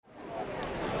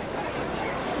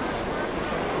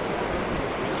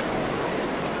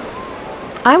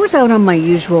I was out on my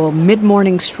usual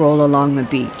mid-morning stroll along the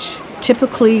beach.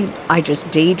 Typically, I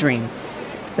just daydream.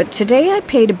 But today I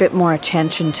paid a bit more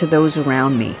attention to those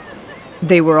around me.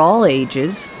 They were all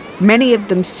ages, many of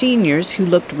them seniors who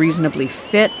looked reasonably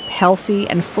fit, healthy,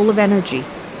 and full of energy.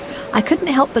 I couldn't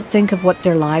help but think of what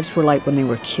their lives were like when they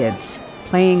were kids,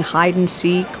 playing hide and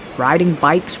seek, riding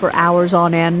bikes for hours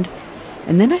on end.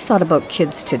 And then I thought about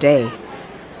kids today.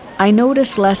 I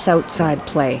notice less outside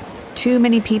play. Too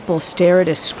many people stare at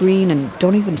a screen and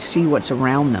don't even see what's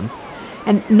around them.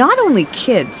 And not only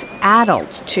kids,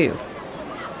 adults too.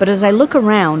 But as I look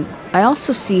around, I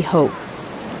also see hope.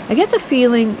 I get the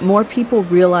feeling more people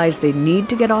realize they need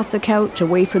to get off the couch,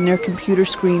 away from their computer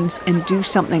screens, and do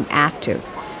something active.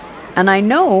 And I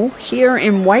know here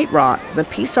in White Rock, the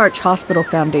Peace Arch Hospital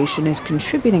Foundation is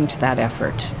contributing to that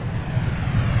effort.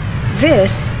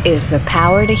 This is The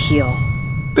Power to Heal.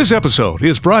 This episode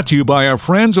is brought to you by our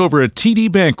friends over at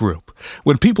TD Bank Group.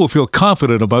 When people feel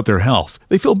confident about their health,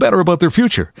 they feel better about their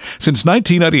future. Since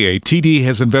 1998, TD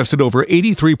has invested over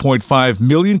 $83.5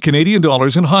 million Canadian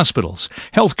dollars in hospitals,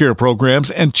 healthcare programs,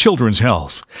 and children's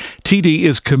health. TD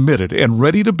is committed and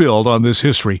ready to build on this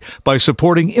history by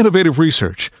supporting innovative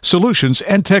research, solutions,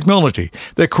 and technology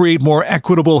that create more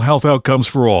equitable health outcomes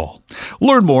for all.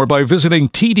 Learn more by visiting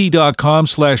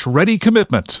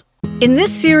td.com/readycommitment. In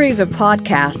this series of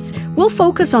podcasts, we'll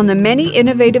focus on the many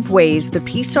innovative ways the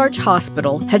Peace Arch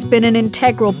Hospital has been an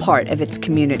integral part of its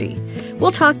community.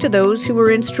 We'll talk to those who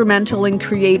were instrumental in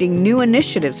creating new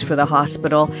initiatives for the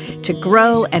hospital to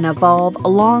grow and evolve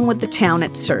along with the town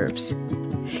it serves.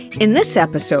 In this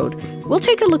episode, we'll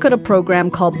take a look at a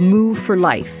program called Move for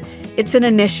Life. It's an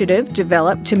initiative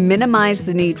developed to minimize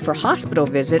the need for hospital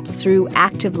visits through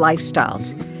active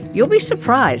lifestyles. You'll be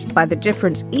surprised by the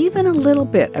difference even a little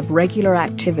bit of regular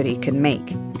activity can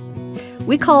make.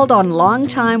 We called on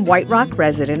longtime White Rock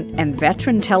resident and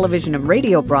veteran television and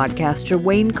radio broadcaster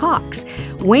Wayne Cox.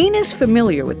 Wayne is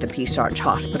familiar with the Peace Arch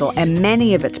Hospital and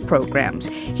many of its programs.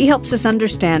 He helps us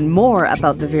understand more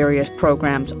about the various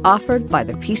programs offered by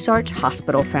the Peace Arch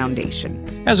Hospital Foundation.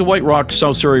 As a White Rock,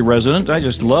 South Surrey resident, I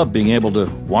just love being able to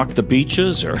walk the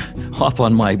beaches or hop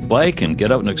on my bike and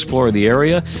get out and explore the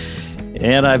area.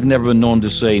 And I've never been known to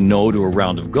say no to a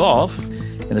round of golf.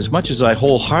 And as much as I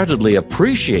wholeheartedly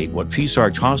appreciate what Peace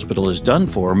Arch Hospital has done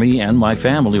for me and my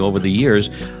family over the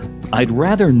years, I'd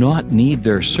rather not need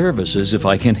their services if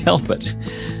I can help it.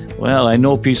 Well, I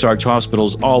know Peace Arch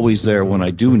Hospital's always there when I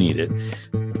do need it,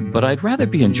 but I'd rather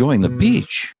be enjoying the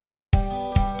beach.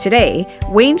 Today,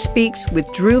 Wayne speaks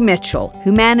with Drew Mitchell,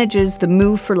 who manages the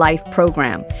Move for Life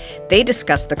program. They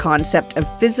discuss the concept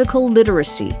of physical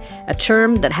literacy, a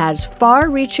term that has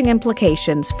far-reaching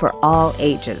implications for all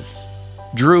ages.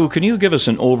 Drew, can you give us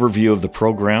an overview of the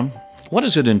program? What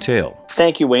does it entail?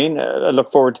 Thank you, Wayne. I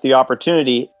look forward to the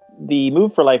opportunity. The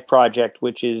Move for Life project,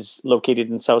 which is located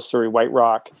in South Surrey, White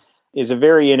Rock, is a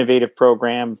very innovative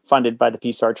program funded by the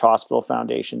Peace Arch Hospital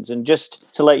Foundations. And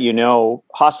just to let you know,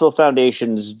 hospital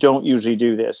foundations don't usually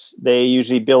do this. They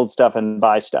usually build stuff and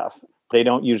buy stuff. They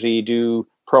don't usually do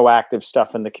proactive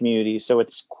stuff in the community. So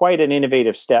it's quite an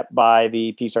innovative step by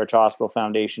the Peace Arch Hospital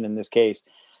Foundation in this case.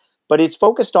 But it's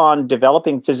focused on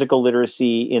developing physical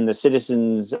literacy in the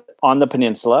citizens on the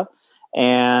peninsula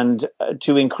and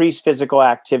to increase physical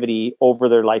activity over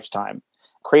their lifetime.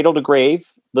 Cradle to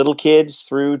grave, little kids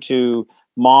through to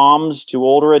moms to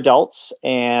older adults,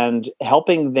 and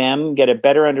helping them get a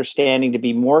better understanding to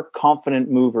be more confident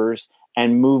movers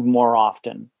and move more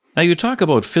often. Now, you talk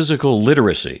about physical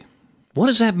literacy. What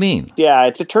does that mean? Yeah,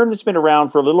 it's a term that's been around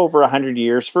for a little over 100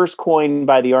 years, first coined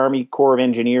by the Army Corps of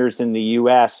Engineers in the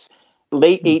U.S.,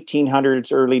 late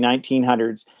 1800s, early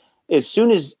 1900s. As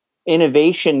soon as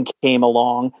innovation came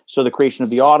along, so the creation of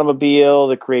the automobile,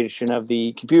 the creation of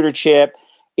the computer chip,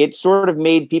 it sort of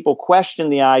made people question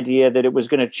the idea that it was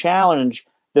going to challenge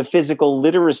the physical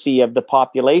literacy of the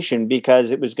population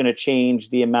because it was going to change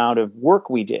the amount of work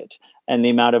we did and the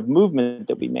amount of movement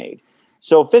that we made.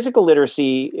 So physical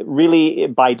literacy really,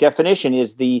 by definition,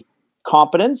 is the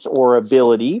competence or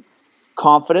ability,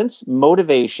 confidence,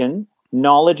 motivation,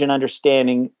 knowledge, and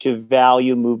understanding to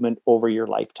value movement over your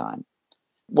lifetime.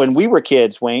 When we were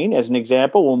kids, Wayne, as an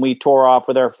example, when we tore off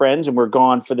with our friends and we're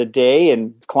gone for the day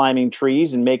and climbing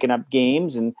trees and making up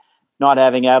games and not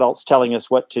having adults telling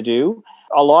us what to do,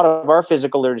 a lot of our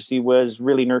physical literacy was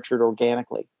really nurtured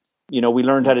organically. You know, we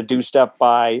learned how to do stuff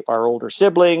by our older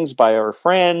siblings, by our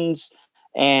friends,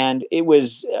 and it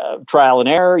was trial and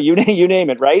error, you name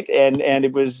it, right? And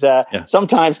it was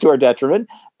sometimes to our detriment,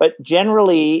 but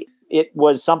generally it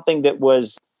was something that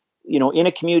was, you know, in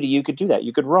a community, you could do that.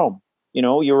 You could roam. You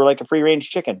know, you were like a free range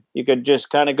chicken. You could just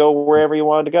kind of go wherever you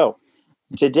wanted to go.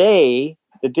 Today,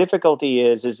 the difficulty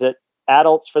is that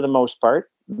adults, for the most part,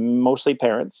 mostly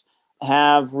parents,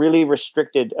 have really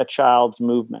restricted a child's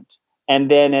movement. And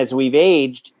then as we've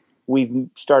aged, we've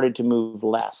started to move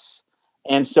less.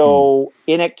 And so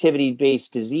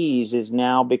inactivity-based disease is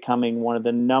now becoming one of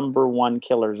the number one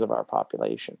killers of our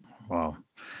population. Wow.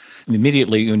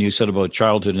 Immediately when you said about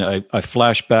childhood, I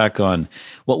flash back on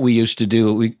what we used to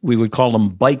do. We would call them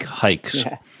bike hikes.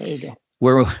 Yeah, there you go.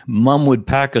 Where mom would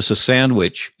pack us a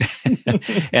sandwich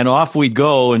and off we'd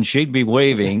go, and she'd be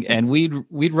waving, and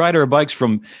we'd ride our bikes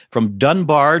from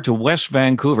Dunbar to West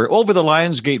Vancouver over the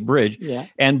Lionsgate Bridge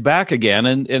and back again.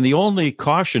 And the only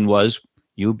caution was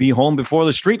you be home before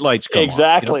the streetlights come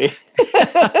exactly.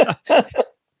 on.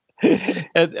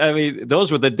 And, I mean,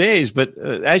 those were the days, but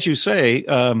as you say,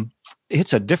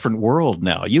 it's a different world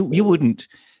now. You wouldn't.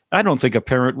 I don't think a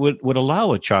parent would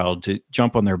allow a child to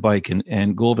jump on their bike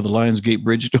and go over the Lionsgate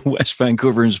Bridge to West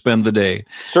Vancouver and spend the day.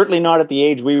 Certainly not at the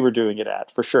age we were doing it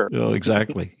at, for sure. Oh,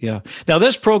 exactly. Yeah. Now,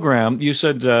 this program, you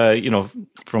said,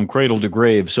 from cradle to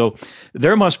grave. So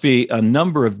there must be a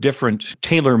number of different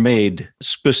tailor-made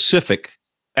specific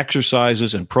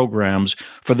exercises and programs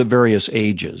for the various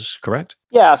ages, correct?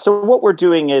 Yeah. So what we're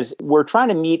doing is we're trying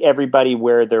to meet everybody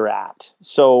where they're at.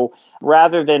 So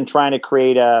rather than trying to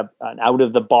create an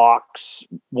out-of-the-box,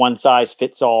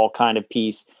 one-size-fits-all kind of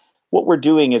piece, what we're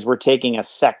doing is we're taking a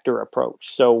sector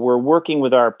approach. So we're working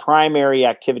with our primary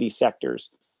activity sectors: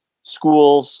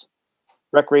 schools,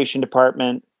 recreation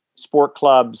department, sport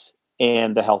clubs,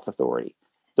 and the health authority.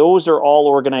 Those are all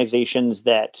organizations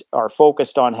that are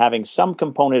focused on having some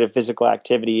component of physical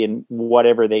activity in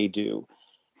whatever they do.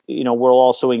 We'll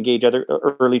also engage other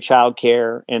early child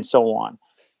care and so on.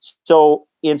 So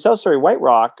in South Surrey White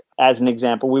Rock, as an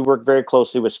example, we work very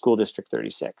closely with School District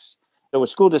 36. So with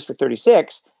School District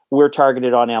 36, we're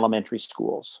targeted on elementary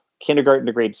schools, kindergarten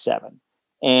to grade 7.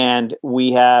 And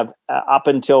we have, up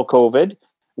until COVID,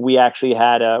 we actually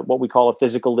had what we call a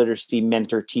physical literacy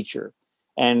mentor teacher.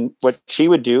 And what she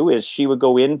would do is she would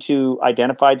go into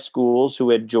identified schools who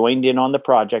had joined in on the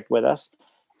project with us,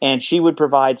 and she would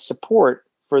provide support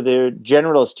for the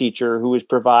generalist teacher who was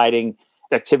providing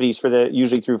activities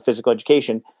usually through physical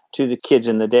education to the kids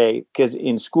in the day. Because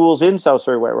in schools in South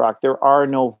Surrey White Rock, there are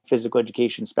no physical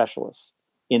education specialists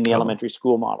in the elementary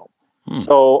school model.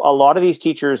 So a lot of these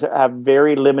teachers have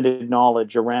very limited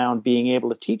knowledge around being able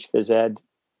to teach phys ed,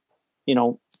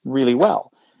 really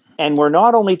well. And we're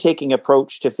not only taking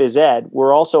approach to phys ed,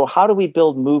 we're also, how do we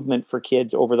build movement for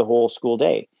kids over the whole school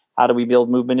day? How do we build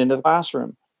movement into the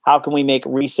classroom? How can we make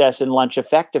recess and lunch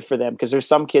effective for them? Because there's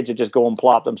some kids that just go and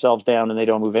plop themselves down and they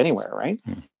don't move anywhere, right?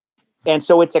 And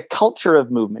so it's a culture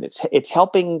of movement. It's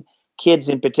helping kids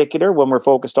in particular, when we're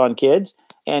focused on kids,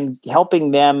 and helping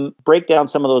them break down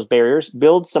some of those barriers,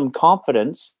 build some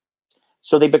confidence,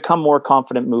 so they become more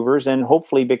confident movers and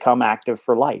hopefully become active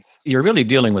for life. You're really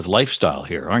dealing with lifestyle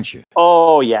here, aren't you?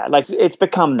 Oh, yeah. Like, it's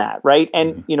become that, right?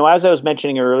 And, as I was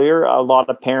mentioning earlier, a lot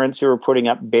of parents who are putting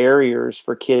up barriers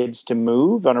for kids to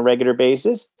move on a regular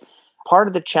basis. Part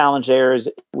of the challenge there is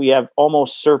we have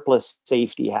almost surplus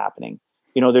safety happening.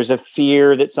 There's a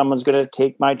fear that someone's going to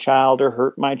take my child or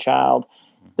hurt my child.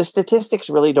 The statistics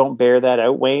really don't bear that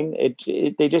out, Wayne.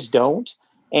 They just don't.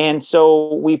 And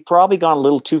so we've probably gone a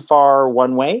little too far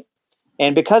one way.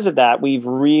 And because of that, we've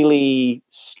really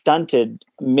stunted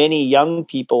many young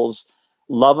people's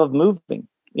love of moving,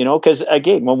 because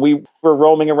again, when we were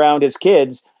roaming around as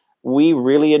kids, we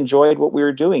really enjoyed what we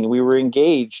were doing. We were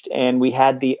engaged, and we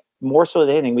had more so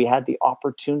than anything, we had the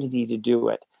opportunity to do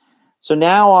it. So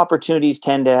now opportunities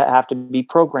tend to have to be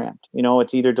programmed.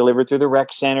 It's either delivered through the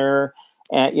rec center,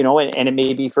 and it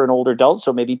may be for an older adult,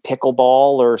 so maybe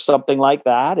pickleball or something like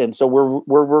that. And so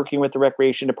we're working with the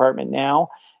recreation department now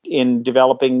in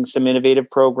developing some innovative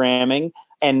programming,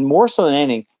 and more so than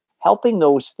anything, helping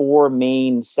those 4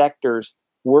 main sectors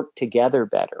work together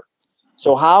better.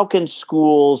 So how can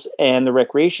schools and the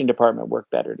recreation department work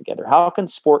better together? How can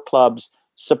sport clubs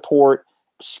support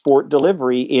sport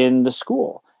delivery in the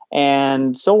school,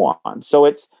 and so on? So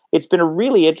it's been a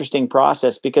really interesting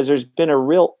process, because there's been a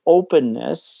real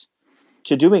openness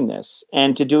to doing this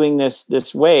and to doing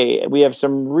this way. We have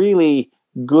some really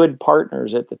good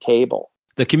partners at the table.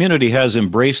 The community has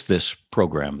embraced this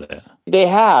program then. They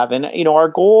have. And, our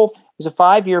goal is a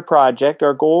 5-year project.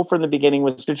 Our goal from the beginning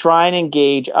was to try and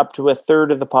engage up to a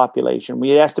third of the population. We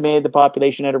had estimated the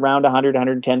population at around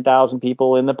 110,000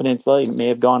 people in the peninsula. It may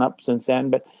have gone up since then,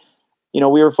 but, we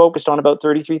were focused on about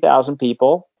 33,000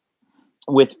 people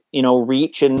with,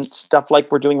 reach and stuff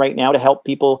like we're doing right now to help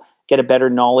people get a better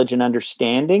knowledge and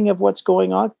understanding of what's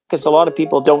going on, because a lot of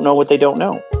people don't know what they don't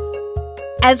know.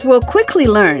 As we'll quickly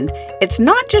learn, it's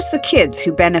not just the kids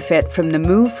who benefit from the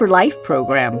Move for Life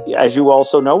program. As you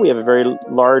also know, we have a very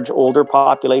large older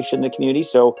population in the community.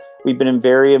 So we've been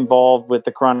very involved with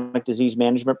the chronic disease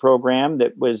management program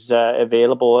that was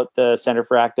available at the Center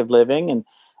for Active Living. And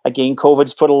again,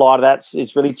 COVID's put a lot of that,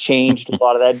 it's really changed a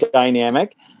lot of that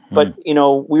dynamic. But,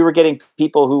 we were getting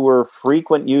people who were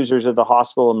frequent users of the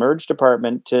hospital emerge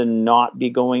department to not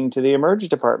be going to the emerge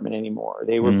department anymore.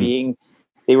 They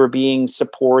were being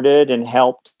supported and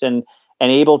helped and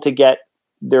able to get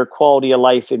their quality of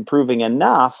life improving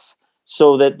enough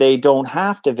so that they don't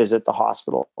have to visit the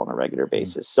hospital on a regular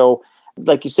basis. So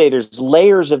like you say, there's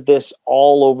layers of this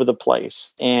all over the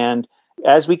place. And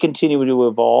as we continue to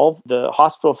evolve, the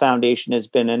Hospital Foundation has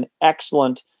been an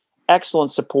excellent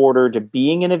supporter to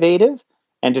being innovative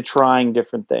and to trying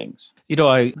different things.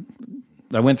 I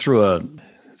went through a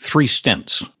 3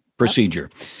 stents procedure,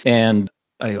 and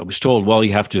I was told, well,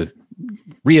 you have to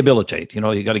rehabilitate. You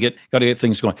got to get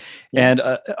things going. And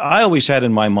I always had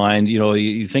in my mind,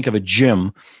 you think of a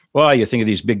gym. Well, you think of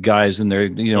these big guys and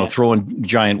they're throwing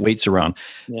giant weights around.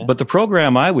 Yeah. But the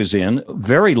program I was in,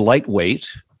 very lightweight,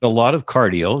 a lot of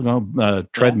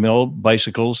cardio, treadmill,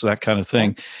 bicycles, that kind of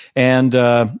thing,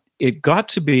 and it got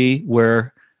to be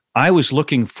where I was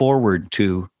looking forward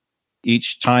to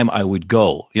each time I would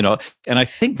go, and I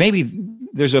think maybe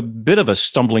there's a bit of a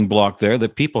stumbling block there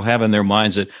that people have in their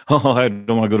minds that, I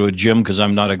don't want to go to a gym because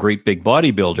I'm not a great big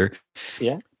bodybuilder.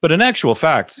 Yeah. But in actual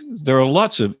fact, there are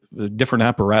lots of different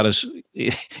apparatus.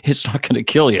 It's not going to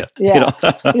kill you. Yeah.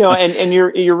 And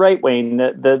you're right, Wayne.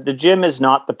 The gym is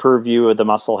not the purview of the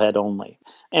musclehead only.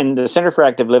 And the Center for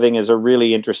Active Living is a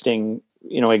really interesting,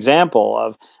 example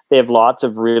of. They have lots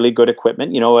of really good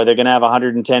equipment. Are they going to have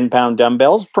 110-pound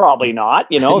dumbbells? Probably not.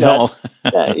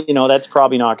 That's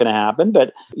probably not going to happen.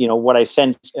 But what I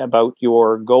sense about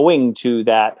your going to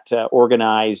that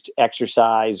organized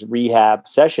exercise rehab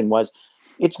session was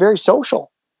it's very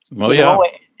social. Well, yeah.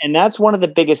 And that's one of the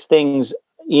biggest things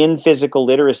in physical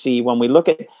literacy. When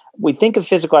we think of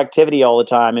physical activity all the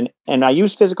time, and I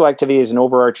use physical activity as an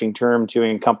overarching term to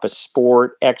encompass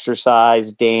sport,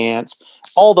 exercise, dance,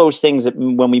 all those things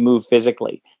when we move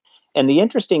physically. And the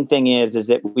interesting thing is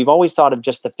that we've always thought of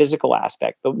just the physical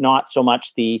aspect, but not so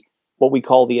much what we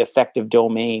call the affective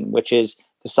domain, which is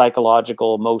the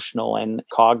psychological, emotional, and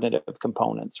cognitive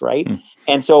components, right?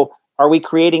 And so are we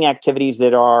creating activities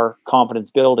that are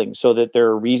confidence building so that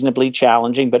they're reasonably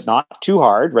challenging, but not too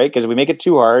hard, right? Because if we make it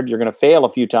too hard, you're going to fail a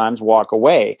few times, walk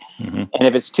away. And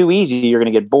if it's too easy, you're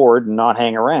going to get bored and not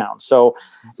hang around. So,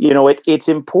 it's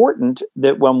important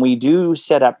that when we do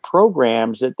set up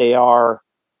programs that they are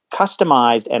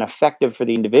customized and effective for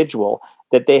the individual,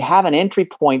 that they have an entry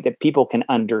point that people can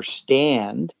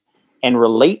understand and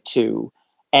relate to,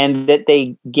 and that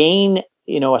they gain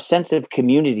a sense of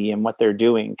community in what they're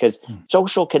doing, because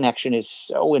social connection is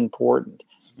so important.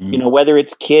 Whether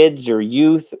it's kids or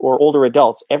youth or older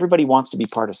adults, everybody wants to be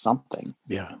part of something.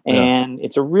 Yeah. And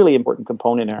it's a really important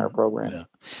component in our program. Yeah.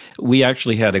 We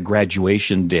actually had a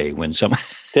graduation day when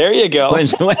there you go.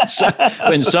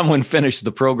 when someone finished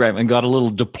the program and got a little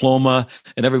diploma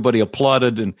and everybody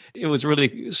applauded, and it was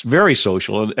really very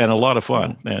social and a lot of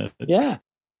fun. Yeah.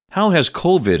 How has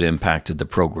COVID impacted the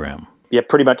program? Yeah,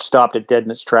 pretty much stopped it dead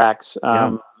in its tracks.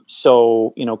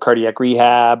 So, cardiac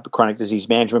rehab, chronic disease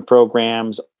management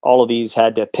programs, all of these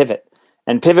had to pivot.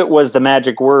 And pivot was the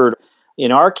magic word.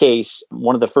 In our case,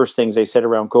 one of the first things they said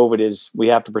around COVID is we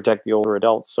have to protect the older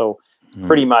adults. So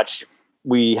pretty much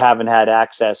we haven't had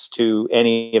access to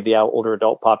any of the older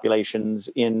adult populations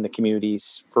in the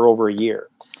communities for over a year.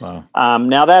 Wow.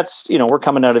 Now that's, we're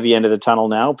coming out of the end of the tunnel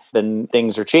now, and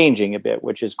things are changing a bit,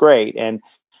 which is great. And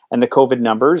the COVID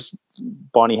numbers,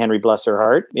 Bonnie Henry, bless her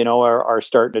heart, are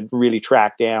starting to really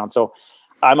track down. So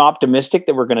I'm optimistic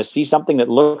that we're going to see something that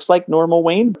looks like normal,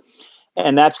 Wayne,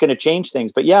 and that's going to change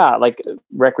things. But yeah, like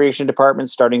recreation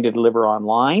departments starting to deliver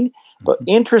online. But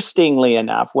interestingly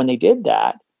enough, when they did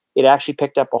that, it actually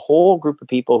picked up a whole group of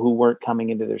people who weren't coming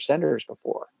into their centers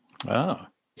before. Oh.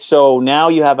 So now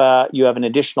you have an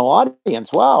additional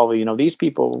audience. Wow, these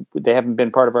people, they haven't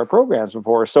been part of our programs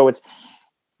before. So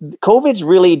COVID's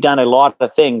really done a lot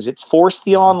of things. It's forced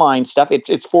the online stuff.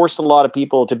 It's forced a lot of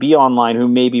people to be online who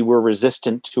maybe were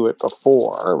resistant to it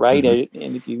before, right?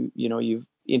 And if you've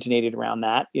intonated around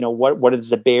that, what is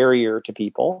the barrier to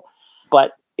people?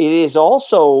 But it is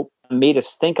also made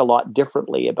us think a lot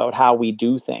differently about how we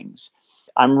do things.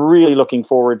 I'm really looking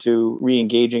forward to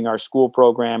re-engaging our school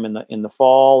program in the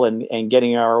fall and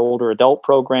getting our older adult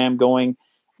program going.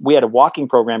 We had a walking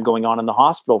program going on in the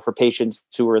hospital for patients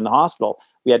who were in the hospital.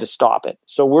 We had to stop it.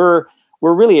 So we're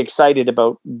really excited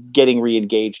about getting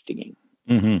re-engaged again.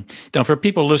 Mm-hmm. Now, for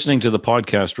people listening to the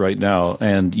podcast right now,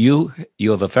 and you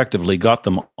have effectively got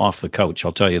them off the couch,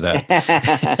 I'll tell you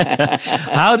that.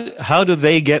 How do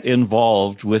they get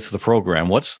involved with the program?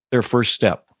 What's their first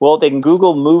step? Well, they can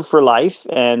Google Move for Life,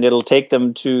 and it'll take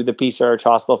them to the Peace Arch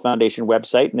Hospital Foundation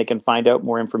website, and they can find out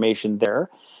more information there.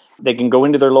 They can go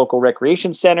into their local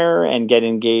recreation center and get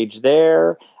engaged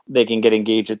there. They can get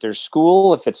engaged at their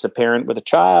school if it's a parent with a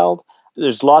child.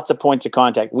 There's lots of points of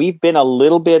contact. We've been a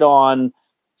little bit on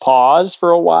pause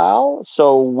for a while,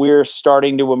 so we're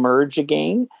starting to emerge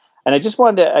again. And I just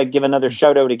wanted to give another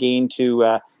shout out again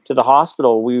to the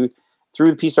hospital. Through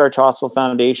the Peace Arch Hospital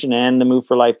Foundation and the Move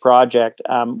for Life project,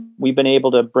 we've been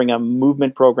able to bring a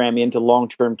movement program into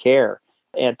long-term care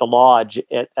at the lodge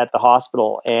at the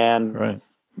hospital. And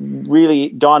really,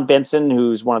 Don Benson,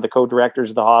 who's one of the co-directors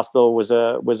of the hospital, was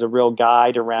a real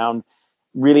guide around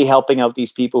really helping out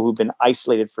these people who've been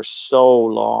isolated for so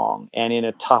long and in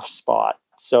a tough spot.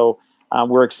 So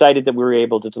we're excited that we were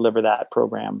able to deliver that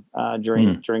program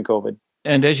during COVID.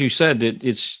 And as you said,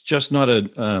 it's just not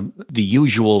the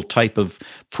usual type of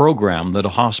program that a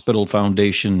hospital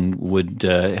foundation would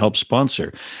help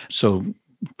sponsor. So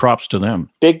props to them.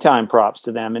 Big time props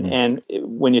to them. And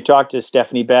when you talk to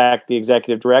Stephanie Beck, the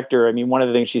executive director, I mean, one of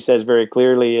the things she says very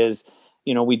clearly is,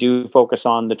 we do focus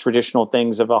on the traditional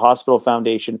things of a hospital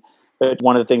foundation, but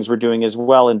one of the things we're doing as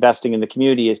well, investing in the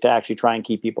community, is to actually try and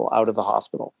keep people out of the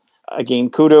hospital. Again,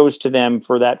 kudos to them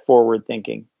for that forward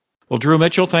thinking. Well, Drew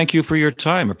Mitchell, thank you for your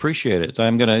time. Appreciate it.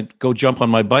 I'm going to go jump on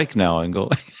my bike now and go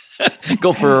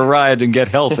go for a ride and get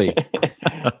healthy.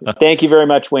 Thank you very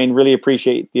much, Wayne. Really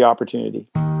appreciate the opportunity.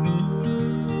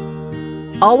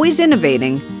 Always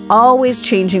innovating, always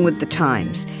changing with the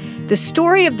times. The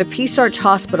story of the Peace Arch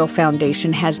Hospital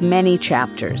Foundation has many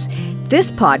chapters.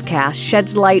 This podcast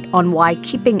sheds light on why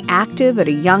keeping active at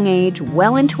a young age,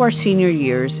 well into our senior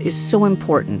years, is so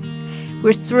important.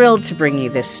 We're thrilled to bring you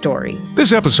this story.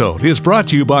 This episode is brought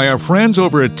to you by our friends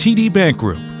over at TD Bank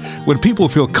Group. When people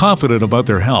feel confident about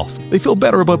their health, they feel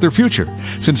better about their future.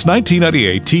 Since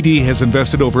 1998, TD has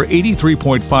invested over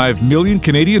 83.5 million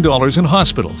Canadian dollars in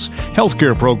hospitals,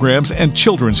 healthcare programs, and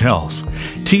children's health.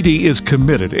 TD is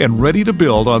committed and ready to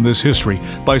build on this history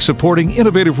by supporting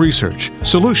innovative research,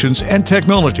 solutions, and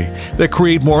technology that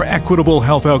create more equitable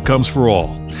health outcomes for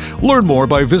all. Learn more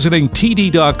by visiting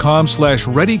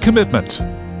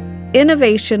td.com/readycommitment.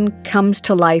 Innovation comes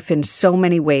to life in so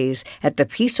many ways at the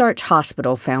Peace Arch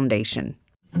Hospital Foundation.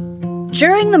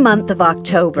 During the month of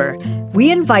October,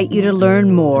 we invite you to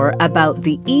learn more about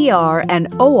the ER and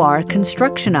OR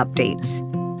construction updates.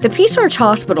 The Peace Arch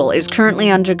Hospital is currently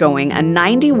undergoing a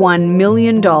 $91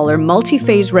 million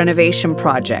multi-phase renovation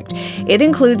project. It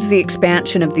includes the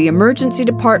expansion of the emergency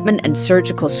department and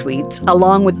surgical suites,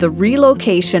 along with the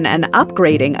relocation and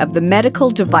upgrading of the medical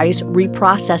device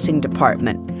reprocessing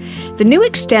department. The new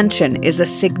extension is a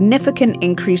significant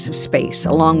increase of space,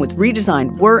 along with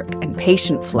redesigned work and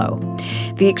patient flow.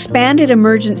 The expanded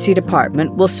emergency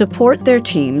department will support their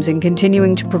teams in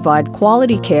continuing to provide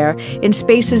quality care in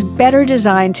spaces better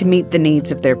designed to meet the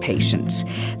needs of their patients.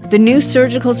 The new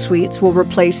surgical suites will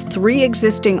replace 3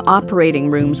 existing operating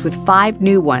rooms with 5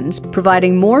 new ones,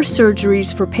 providing more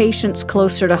surgeries for patients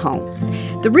closer to home.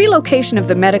 The relocation of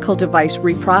the medical device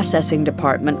reprocessing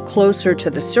department closer to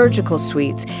the surgical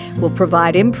suites will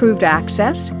provide improved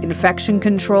access, infection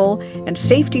control, and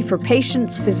safety for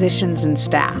patients, physicians, and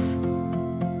staff.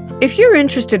 If you're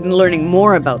interested in learning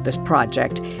more about this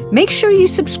project, make sure you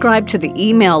subscribe to the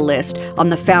email list on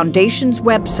the Foundation's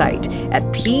website at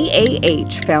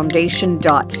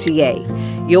pahfoundation.ca.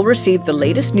 You'll receive the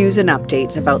latest news and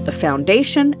updates about the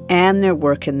Foundation and their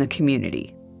work in the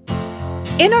community.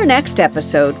 In our next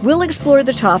episode, we'll explore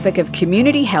the topic of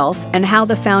community health and how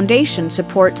the Foundation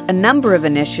supports a number of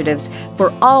initiatives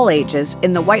for all ages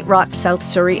in the White Rock, South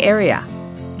Surrey area.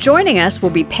 Joining us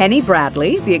will be Penny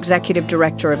Bradley, the Executive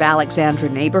Director of Alexandra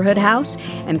Neighborhood House,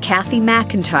 and Kathy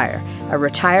McIntyre, a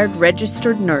retired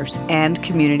registered nurse and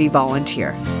community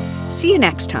volunteer. See you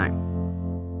next time.